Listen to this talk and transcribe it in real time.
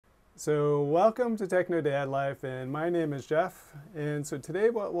So welcome to Techno Dad Life, and my name is Jeff. And so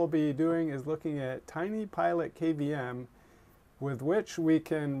today what we'll be doing is looking at Tiny Pilot KVM, with which we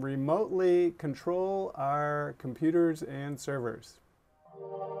can remotely control our computers and servers.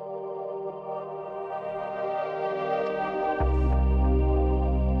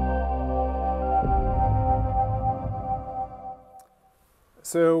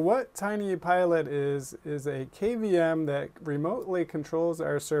 So what Tiny Pilot is a KVM that remotely controls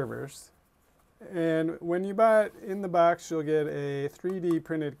our servers. And when you buy it in the box, you'll get a 3D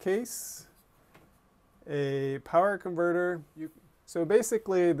printed case, a power converter. So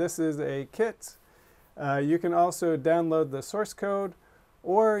basically this is a kit. You can also download the source code,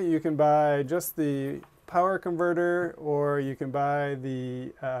 or you can buy just the power converter, or you can buy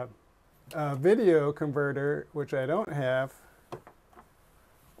the video converter, which I don't have.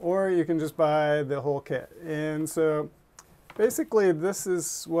 Or you can just buy the whole kit. And so basically this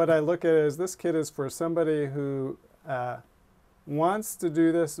is what I look at as this kit is for somebody who wants to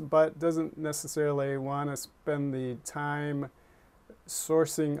do this but doesn't necessarily want to spend the time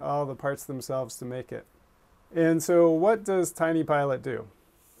sourcing all the parts themselves to make it. And so what does Tiny Pilot do?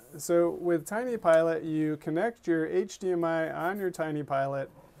 So with Tiny Pilot, you connect your HDMI on your Tiny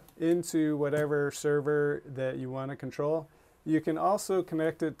Pilot into whatever server that you want to control. You can also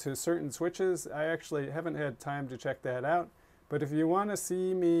connect it to certain switches. I actually haven't had time to check that out, but if you want to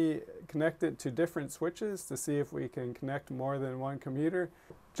see me connect it to different switches to see if we can connect more than one computer,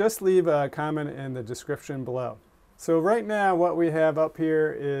 just leave a comment in the description below. So right now what we have up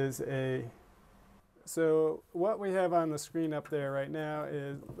here is so what we have on the screen up there right now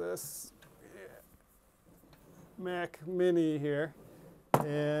is this Mac Mini here,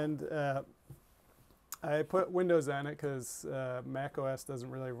 and I put Windows on it because Mac OS doesn't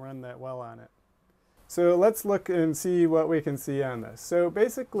really run that well on it. So let's look and see what we can see on this. So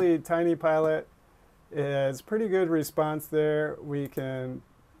basically Tiny Pilot has pretty good response there. We can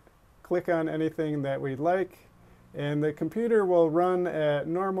click on anything that we'd like, and the computer will run at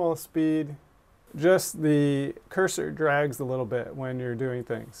normal speed. Just the cursor drags a little bit when you're doing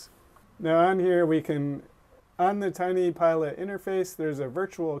things. Now on here we can, on the Tiny Pilot interface, there's a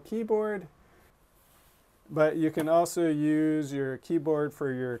virtual keyboard. But you can also use your keyboard for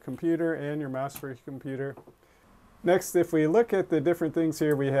your computer and your mouse for your computer. Next, if we look at the different things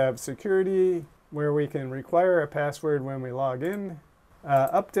here, we have security, where we can require a password when we log in.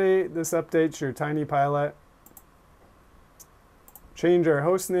 Update, this updates your Tiny Pilot. Change our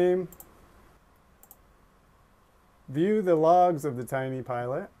host name. View the logs of the Tiny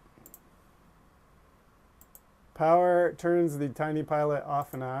Pilot. Power turns the Tiny Pilot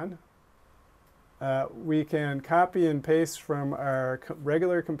off and on. We can copy and paste from our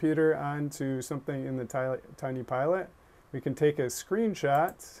regular computer onto something in the Tiny Pilot. We can take a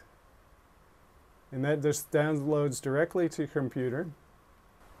screenshot, and that just downloads directly to your computer.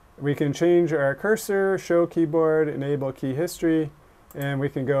 We can change our cursor, show keyboard, enable key history, and we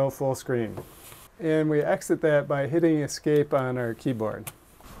can go full screen. And we exit that by hitting escape on our keyboard.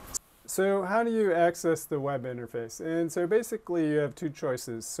 So how do you access the web interface? And so basically you have two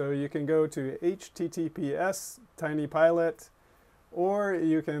choices. So you can go to HTTPS Tiny Pilot, or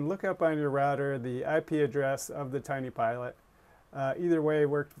you can look up on your router the IP address of the Tiny Pilot. Either way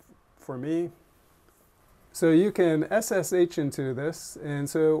worked for me. So you can SSH into this, and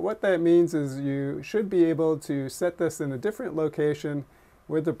so what that means is you should be able to set this in a different location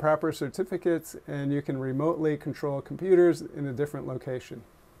with the proper certificates, and you can remotely control computers in a different location.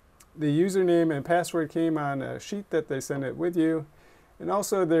 The username and password came on a sheet that they sent it with you. And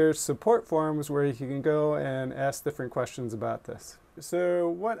also there's support forums where you can go and ask different questions about this. So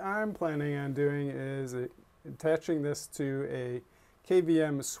what I'm planning on doing is attaching this to a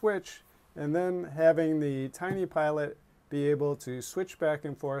KVM switch, and then having the Tiny Pilot be able to switch back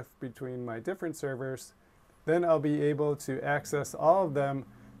and forth between my different servers. Then I'll be able to access all of them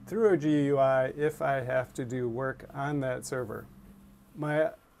through a GUI if I have to do work on that server.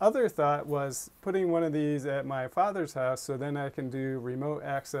 My other thought was putting one of these at my father's house, so then I can do remote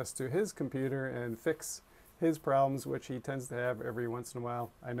access to his computer and fix his problems, which he tends to have every once in a while.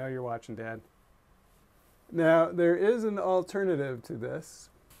 I know you're watching, Dad. Now, there is an alternative to this.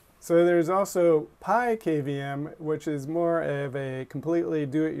 So there's also Pi KVM, which is more of a completely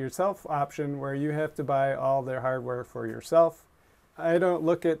do-it-yourself option where you have to buy all their hardware for yourself. I don't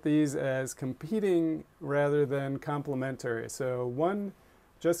look at these as competing rather than complementary. So one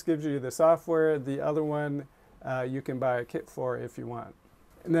just gives you the software, the other one you can buy a kit for if you want.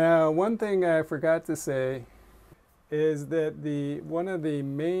 Now, one thing I forgot to say is that one of the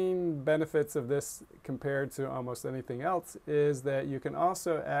main benefits of this compared to almost anything else is that you can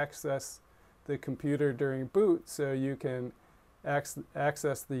also access the computer during boot, so you can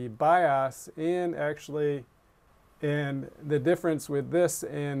access the BIOS and the difference with this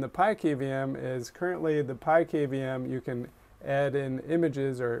and the Pi KVM is currently the Pi KVM you can add in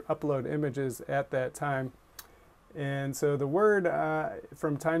images or upload images at that time. And so the word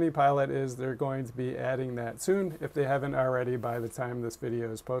from Tiny Pilot is they're going to be adding that soon, if they haven't already by the time this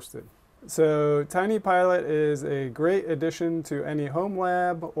video is posted. So Tiny Pilot is a great addition to any home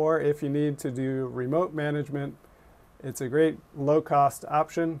lab, or if you need to do remote management, it's a great low-cost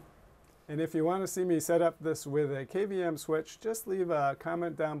option. And if you want to see me set up this with a KVM switch, just leave a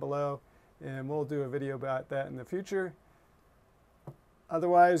comment down below and we'll do a video about that in the future.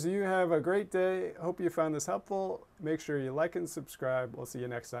 Otherwise, you have a great day. Hope you found this helpful. Make sure you like and subscribe. We'll see you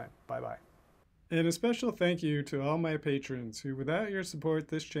next time. Bye-bye. And a special thank you to all my patrons who, without your support,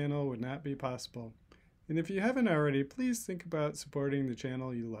 this channel would not be possible. And if you haven't already, please think about supporting the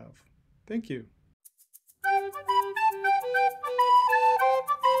channel you love. Thank you.